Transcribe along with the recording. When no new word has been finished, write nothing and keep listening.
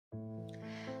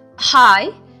Hi,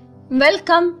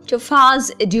 welcome to Faz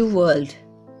Edu World.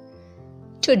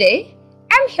 Today,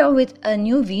 I'm here with a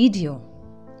new video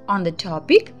on the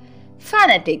topic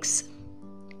Phonetics.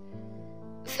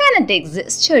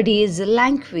 Phonetics studies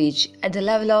language at the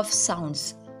level of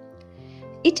sounds.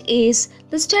 It is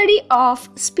the study of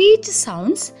speech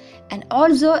sounds and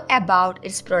also about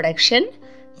its production,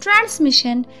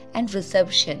 transmission and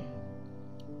reception.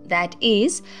 That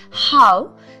is,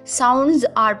 how sounds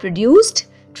are produced,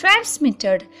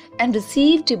 transmitted and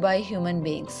received by human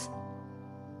beings.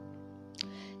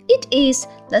 It is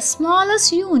the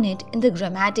smallest unit in the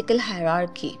grammatical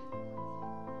hierarchy.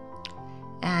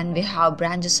 And we have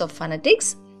branches of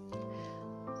phonetics.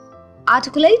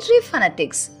 Articulatory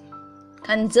phonetics,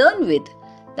 concerned with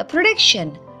the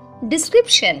production,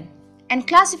 description and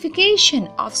classification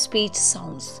of speech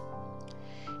sounds.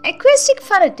 Acoustic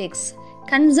phonetics,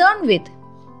 concerned with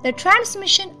the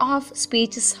transmission of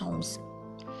speech sounds.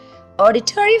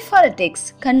 Auditory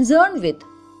phonetics, concerned with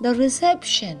the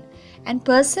reception and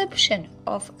perception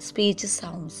of speech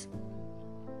sounds.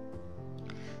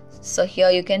 So here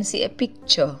you can see a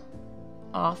picture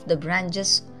of the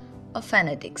branches of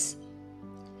phonetics.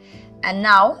 And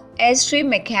now airstream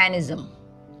mechanism.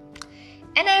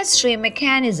 An airstream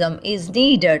mechanism is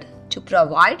needed to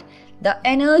provide the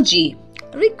energy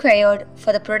required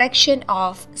for the production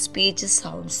of speech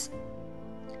sounds.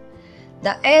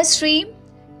 The airstream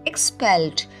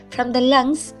expelled from the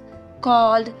lungs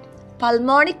called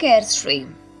pulmonic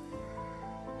airstream.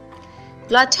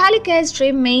 Glottalic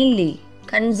airstream mainly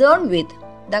concerned with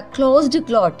the closed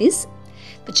glottis,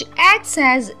 which acts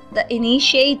as the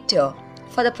initiator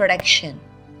for the production.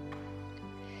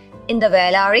 In the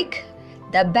velaric,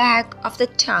 the back of the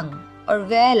tongue or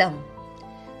velum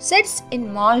sets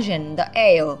in motion the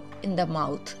air in the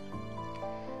mouth.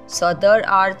 So there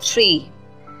are three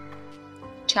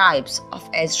types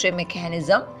of airstream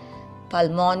mechanism: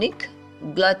 pulmonic,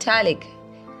 glottalic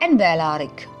and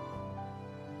velaric.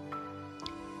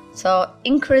 So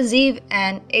inclusive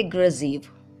and egressive.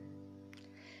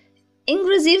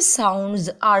 Ingressive sounds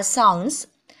are sounds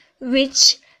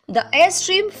which the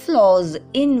airstream flows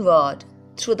inward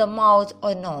through the mouth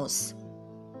or nose.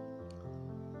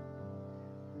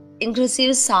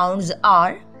 Ingressive sounds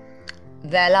are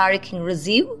velaric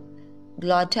ingressive,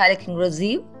 glottalic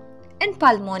ingressive and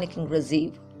pulmonic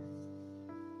ingressive.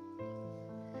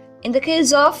 In the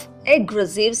case of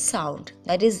egressive sound,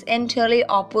 that is entirely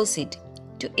opposite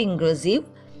to ingressive,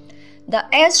 the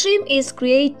airstream is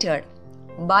created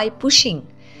by pushing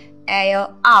air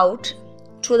out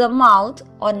through the mouth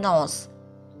or nose.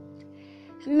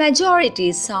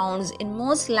 Majority sounds in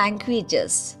most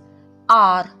languages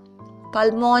are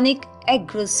pulmonic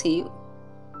egressive.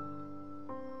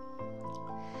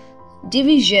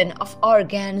 Division of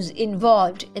organs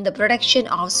involved in the production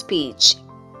of speech.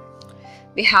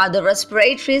 We have the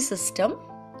respiratory system,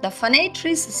 the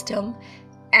phonatory system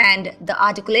and the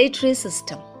articulatory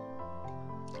system.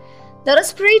 The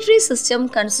respiratory system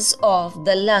consists of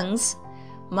the lungs,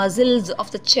 muscles of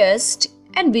the chest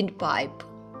and windpipe.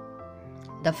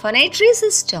 The phonatory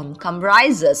system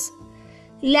comprises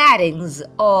larynx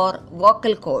or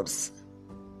vocal cords.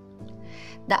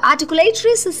 The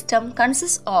articulatory system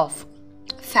consists of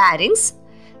pharynx,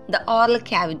 the oral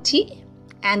cavity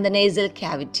and the nasal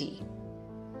cavity.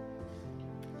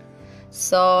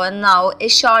 So now a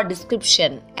short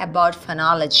description about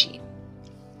phonology.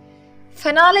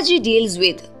 Phonology deals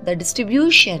with the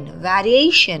distribution,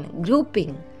 variation,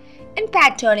 grouping and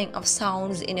patterning of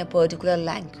sounds in a particular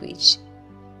language.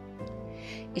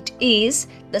 It is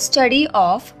the study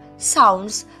of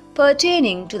sounds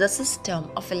pertaining to the system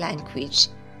of a language.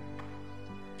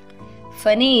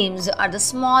 Phonemes are the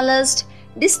smallest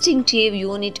distinctive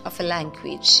unit of a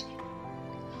language.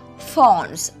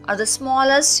 Phones are the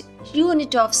smallest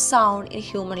unit of sound in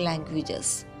human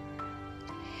languages.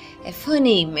 A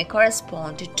phoneme may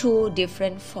correspond to two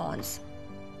different phones.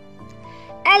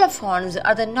 Allophones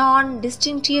are the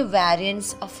non-distinctive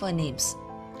variants of phonemes.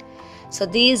 So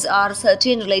these are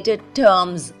certain related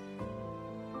terms: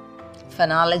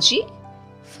 phonology,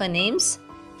 phonemes,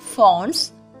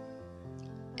 phones,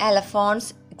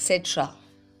 allophones, etc.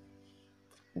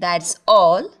 That's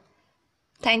all.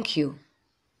 Thank you.